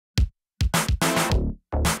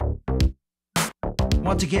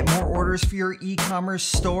Want to get more orders for your e-commerce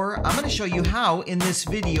store? I'm going to show you how in this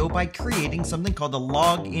video by creating something called a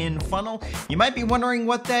login funnel. You might be wondering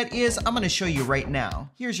what that is. I'm going to show you right now.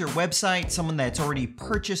 Here's your website. Someone that's already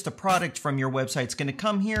purchased a product from your website is going to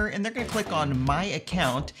come here and they're going to click on My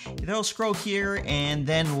Account. They'll scroll here and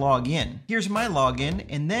then log in. Here's my login,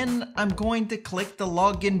 and then I'm going to click the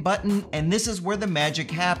login button, and this is where the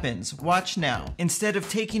magic happens. Watch now. Instead of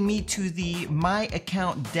taking me to the My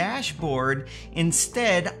Account dashboard, instead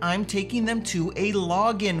I'm taking them to a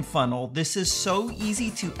login funnel. This is so easy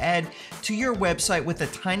to add to your website with a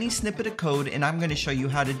tiny snippet of code, and I'm going to show you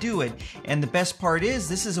how to do it. And the best part is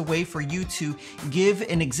this is a way for you to give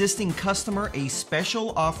an existing customer a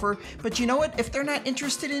special offer, but you know what? If they're not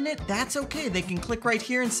interested in it, that's okay. They can click right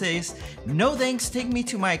here and say, no thanks, take me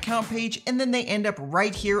to my account page, and then they end up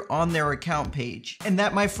right here on their account page. And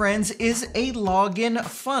that, my friends, is a login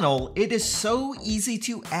funnel. It is so easy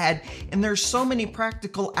to add, and there's so many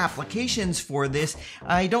practical applications for this.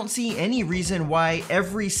 I don't see any reason why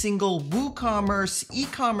every single WooCommerce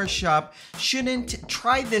e-commerce shop shouldn't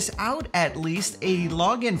try this out, at least a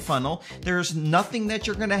login funnel. There's nothing that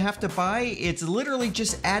you're gonna have to buy. It's literally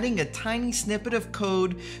just adding a tiny snippet of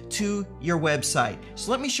code to your website.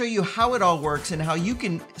 So let me show you how it all works and how you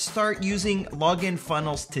can start using login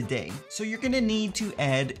funnels today. So you're gonna need to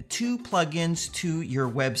add 2 plugins to your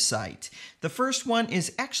website. The first one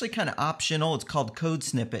is actually kind of optional. It's called Code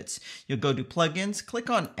Snippets. You'll go to Plugins, click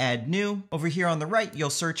on Add New. Over here on the right, you'll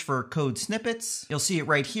search for Code Snippets. You'll see it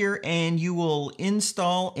right here, and you will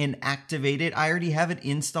install and activate it. I already have it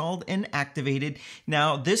installed and activated.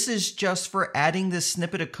 Now, this is just for adding this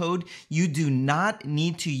snippet of code. You do not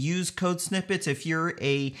need to use Code Snippets if you're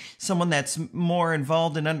someone that's more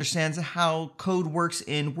involved and understands how code works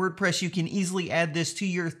in WordPress. You can easily add this to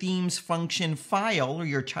your themes function file or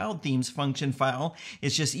your child themes function file.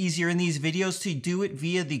 It's just easier in these videos to do it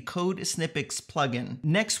via the Code Snippets plugin.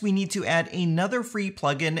 Next, we need to add another free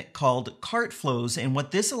plugin called Cart Flows, and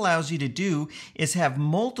what this allows you to do is have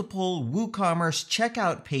multiple WooCommerce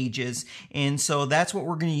checkout pages, and so that's what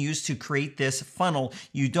we're going to use to create this funnel.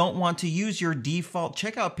 You don't want to use your default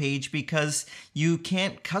checkout page because you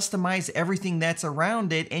can't customize everything that's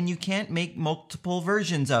around it, and you can't make multiple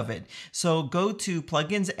versions of it. So go to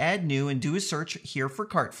Plugins, Add New, and do a search here for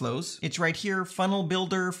Cart Flows. It's right here, Funnel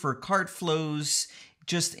Builder for Cart Flows.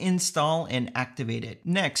 Just install and activate it.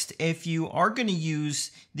 Next, if you are going to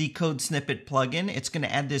use the Code Snippet plugin, it's going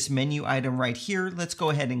to add this menu item right here. Let's go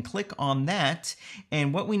ahead and click on that.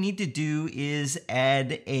 And what we need to do is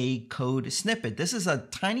add a code snippet. This is a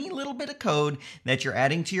tiny little bit of code that you're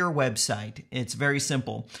adding to your website. It's very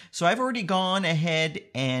simple. So I've already gone ahead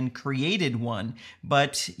and created one,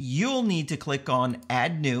 but you'll need to click on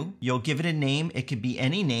Add New. You'll give it a name. It could be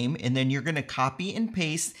any name. And then you're going to copy and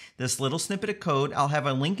paste this little snippet of code. I'll have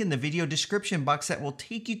a link in the video description box that will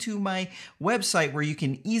take you to my website where you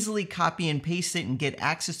can easily copy and paste it and get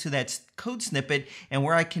access to that code snippet and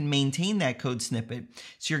where I can maintain that code snippet.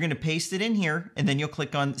 So you're going to paste it in here and then you'll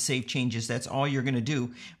click on Save Changes. That's all you're going to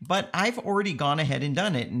do. But I've already gone ahead and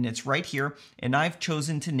done it, and it's right here, and I've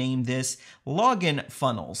chosen to name this Login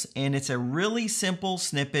Funnels, and it's a really simple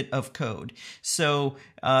snippet of code. So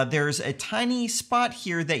there's a tiny spot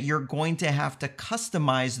here that you're going to have to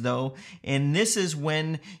customize though, and this is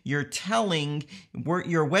when you're telling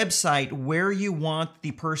your website where you want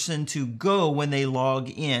the person to go when they log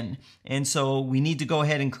in. And so we need to go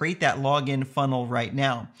ahead and create that login funnel right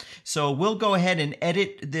now. So we'll go ahead and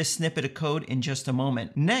edit this snippet of code in just a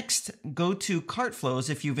moment. Next, go to Cart Flows.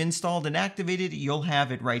 If you've installed and activated, you'll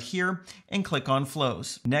have it right here, and click on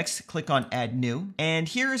Flows. Next, click on Add New. And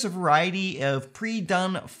here's a variety of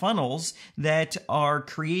pre-done funnels that are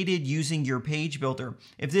created using your page builder.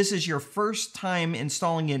 If this is your first time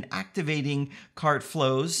installing and activating Cart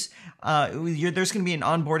Flows, there's going to be an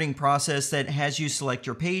onboarding process that has you select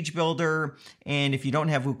your page builder, and if you don't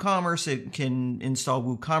have WooCommerce, it can install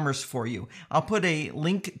WooCommerce for you. I'll put a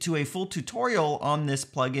link to a full tutorial on this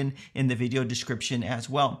plugin in the video description as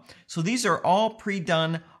well. So these are all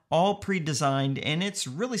pre-done, all pre-designed, and it's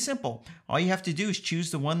really simple. All you have to do is choose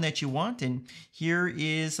the one that you want, and here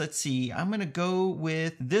is, let's see, I'm gonna go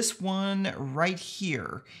with this one right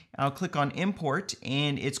here. I'll click on Import,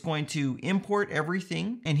 and it's going to import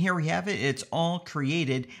everything, and here we have it. It's all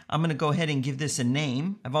created. I'm gonna go ahead and give this a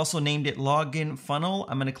name. I've also named it Login Funnel.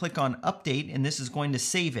 I'm gonna click on Update, and this is going to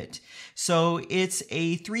save it. So it's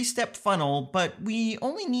a 3-step funnel, but we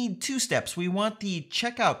only need 2 steps. We want the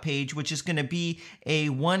checkout page, which is gonna be a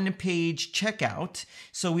 1-page checkout.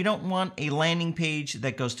 So we don't want a landing page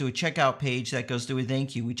that goes to a checkout page that goes to a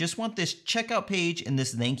thank you. We just want this checkout page and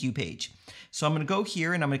this thank you page. So I'm going to go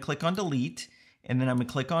here and I'm going to click on delete, and then I'm going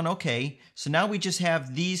to click on OK. So now we just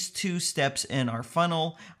have these 2 steps in our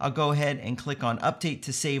funnel. I'll go ahead and click on Update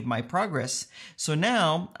to save my progress. So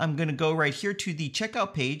now I'm going to go right here to the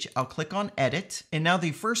checkout page. I'll click on Edit. And now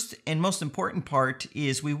the first and most important part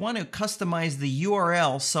is we want to customize the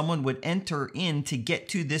URL someone would enter in to get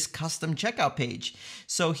to this custom checkout page.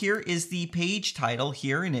 So here is the page title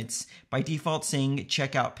here, and it's by default saying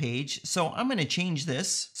checkout page. So I'm going to change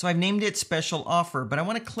this. So I've named it Special Offer, but I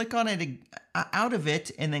want to click on it out of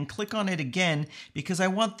it and then click on it again because I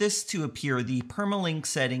want this to appear, the permalink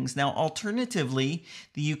settings. Now, alternatively,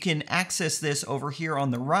 you can access this over here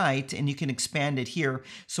on the right and you can expand it here.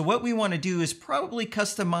 So what we want to do is probably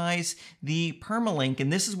customize the permalink,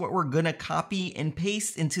 and this is what we're going to copy and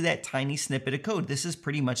paste into that tiny snippet of code. This is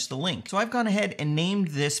pretty much the link. So I've gone ahead and named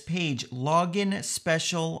this page Login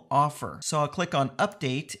Special Offer. So I'll click on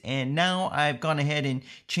Update, and now I've gone ahead and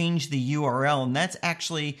changed the URL, and that's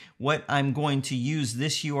actually what I'm going to use,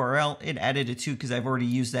 this URL. It added it too because I've already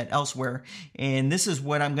used that elsewhere, and this is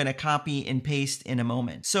what I'm going to copy and paste in a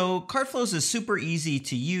moment. So CartFlows is super easy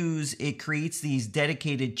to use. It creates these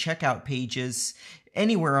dedicated checkout pages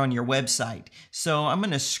anywhere on your website. So I'm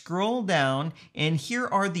going to scroll down, and here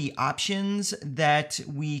are the options that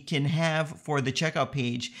we can have for the checkout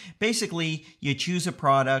page. Basically, you choose a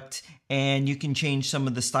product and you can change some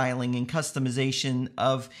of the styling and customization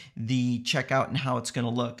of the checkout and how it's going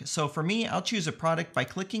to look. So for me, I'll choose a product by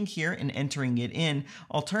clicking here and entering it in.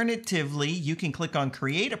 Alternatively, you can click on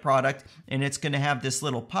Create a Product, and it's going to have this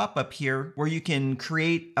little pop-up here where you can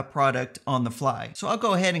create a product on the fly. So I'll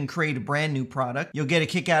go ahead and create a brand new product. You'll get a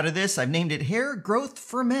kick out of this. I've named it Hair Growth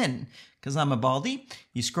for Men because I'm a baldy.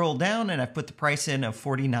 You scroll down and I've put the price in of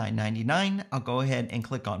 $49.99. I'll go ahead and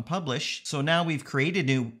click on Publish. So now we've created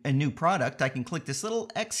a new product. I can click this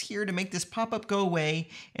little X here to make this pop-up go away.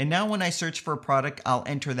 And now when I search for a product, I'll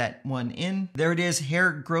enter that one in. There it is,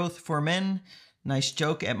 Hair Growth for Men. Nice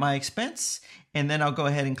joke at my expense. And then I'll go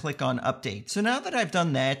ahead and click on Update. So now that I've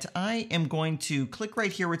done that, I am going to click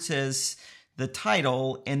right here where it says the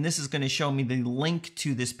title, and this is going to show me the link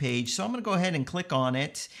to this page. So I'm going to go ahead and click on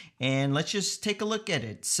it, and let's just take a look at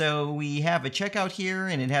it. So we have a checkout here,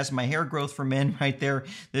 and it has my hair growth for men right there.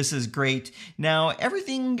 This is great. Now,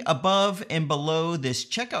 everything above and below this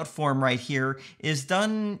checkout form right here is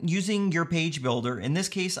done using your page builder. In this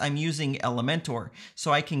case, I'm using Elementor.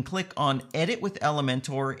 So I can click on Edit with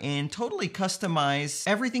Elementor and totally customize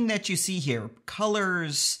everything that you see here.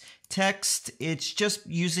 Colors, text, it's just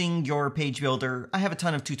using your page builder. I have a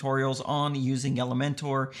ton of tutorials on using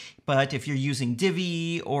Elementor, but if you're using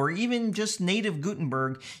Divi or even just native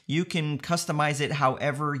Gutenberg, you can customize it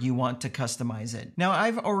however you want to customize it. Now,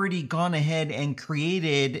 I've already gone ahead and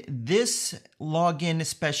created this login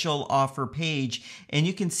special offer page, and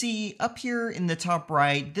you can see up here in the top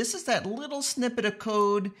right, this is that little snippet of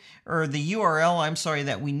code, or the URL, I'm sorry,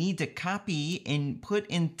 that we need to copy and put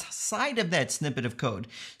inside of that snippet of code.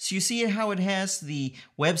 So you see how it has the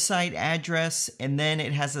website address, and then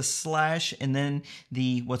it has a slash, and then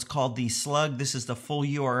the what's called the slug. This is the full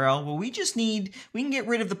URL. Well, we can get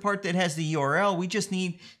rid of the part that has the URL. We just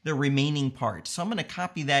need the remaining part. So I'm going to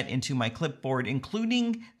copy that into my clipboard,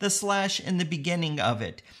 including the slash in the beginning of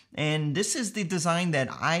it. And this is the design that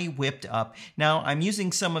I whipped up. Now, I'm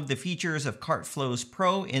using some of the features of CartFlows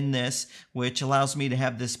Pro in this, which allows me to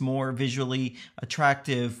have this more visually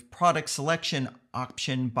attractive product selection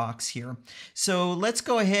option box here. So let's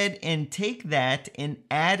go ahead and take that and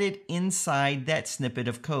add it inside that snippet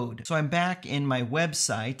of code. So I'm back in my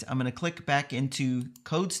website. I'm going to click back into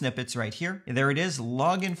Code Snippets right here. There it is,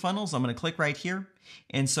 Login Funnels. I'm going to click right here.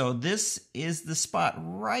 And so this is the spot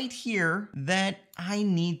right here that I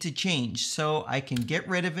need to change. So I can get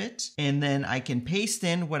rid of it, and then I can paste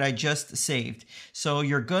in what I just saved. So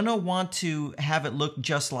you're gonna want to have it look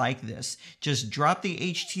just like this. Just drop the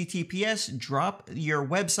HTTPS, drop your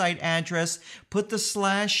website address, put the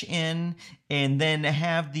slash in, and then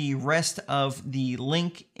have the rest of the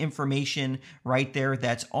link information right there.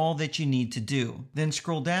 That's all that you need to do. Then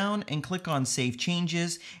scroll down and click on Save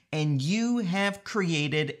Changes, and you have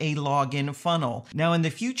created a login funnel. Now in the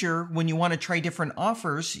future, when you want to try different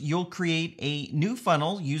offers, you'll create a new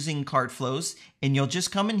funnel using CartFlows, and you'll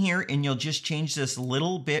just come in here and you'll just change this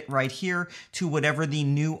little bit right here to whatever the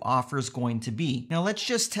new offer is going to be. Now let's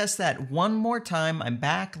just test that one more time. I'm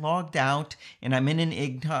back, logged out, and I'm in an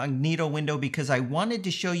incognito window because I wanted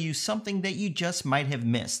to show you something that you just might have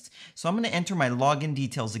missed. So I'm going to enter my login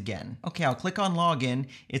details again. Okay, I'll click on login.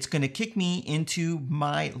 It's going to kick me into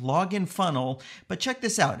my login funnel, but check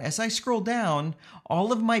this out. As I scroll down,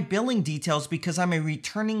 all of my billing details, because I'm a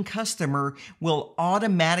returning customer, will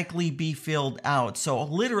automatically be filled out. So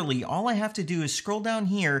literally all I have to do is scroll down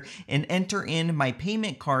here and enter in my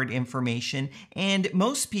payment card information, and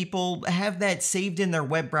most people have that saved in their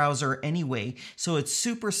web browser anyway. So it's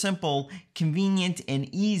super simple, convenient, and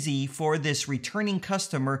easy for this returning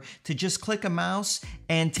customer to just click a mouse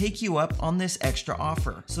and take you up on this extra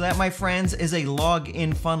offer. So that, my friends, is a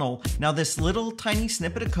login funnel. Now this little tiny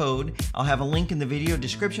snippet of code, I'll have a link in the video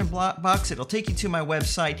description box. It'll take you to my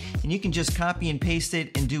website and you can just copy and paste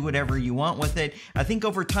it and do whatever you want with it. I think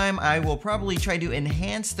over time I will probably try to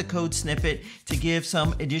enhance the code snippet to give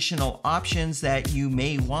some additional options that you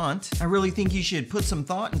may want. I really think you should put some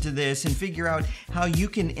thought into this and figure out how you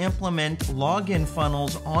can implement login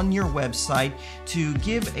funnels on your website to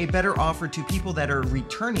give a better offer to people that are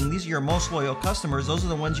returning. These are your most loyal customers. Those are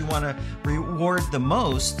the ones you want to reward the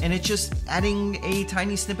most. And it's just adding a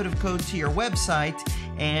tiny snippet of code to your website,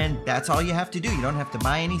 and that's all you have to do. You don't have to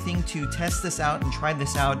buy anything to test this out and try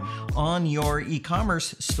this out on your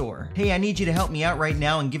e-commerce store. Hey, I need you to help me out right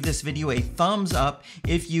now and give this video a thumbs up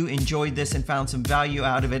if you enjoyed this and found some value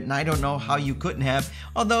out of it. And I don't know how you couldn't have,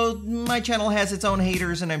 although my channel has its own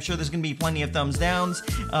haters and I'm sure there's gonna be plenty of thumbs downs,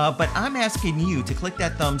 but I'm asking you to click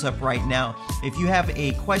that thumbs up right now. If you have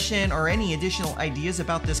a question or any additional ideas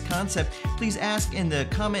about this concept, please ask in the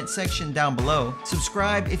comment section down below.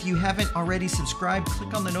 Subscribe if you haven't already subscribed.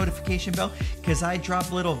 Click on the notification bell because I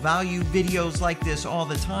drop little value videos like this all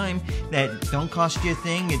the time that don't cost you a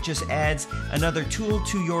thing. It just adds another tool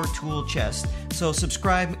to your tool chest. So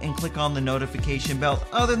subscribe and click on the notification bell.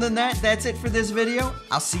 Other than that, that's it for this video.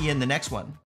 I'll see you in the next one.